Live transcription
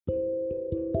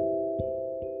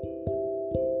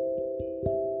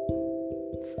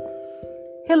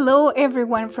Hello,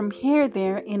 everyone from here,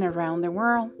 there, and around the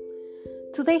world.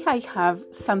 Today I have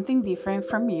something different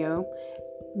from you,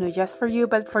 not just for you,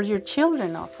 but for your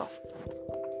children also.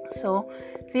 So,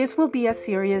 this will be a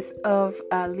series of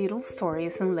little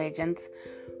stories and legends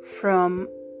from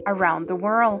around the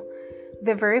world.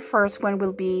 The very first one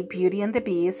will be Beauty and the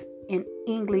Beast in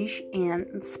English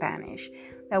and Spanish.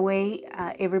 That way,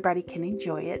 everybody can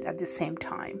enjoy it at the same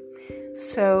time.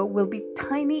 So, will be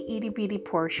tiny, itty bitty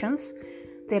portions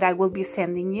that I will be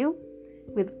sending you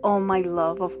with all my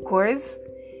love, of course.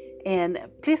 And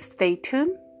please stay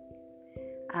tuned.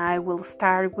 I will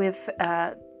start with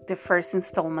the first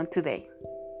installment today.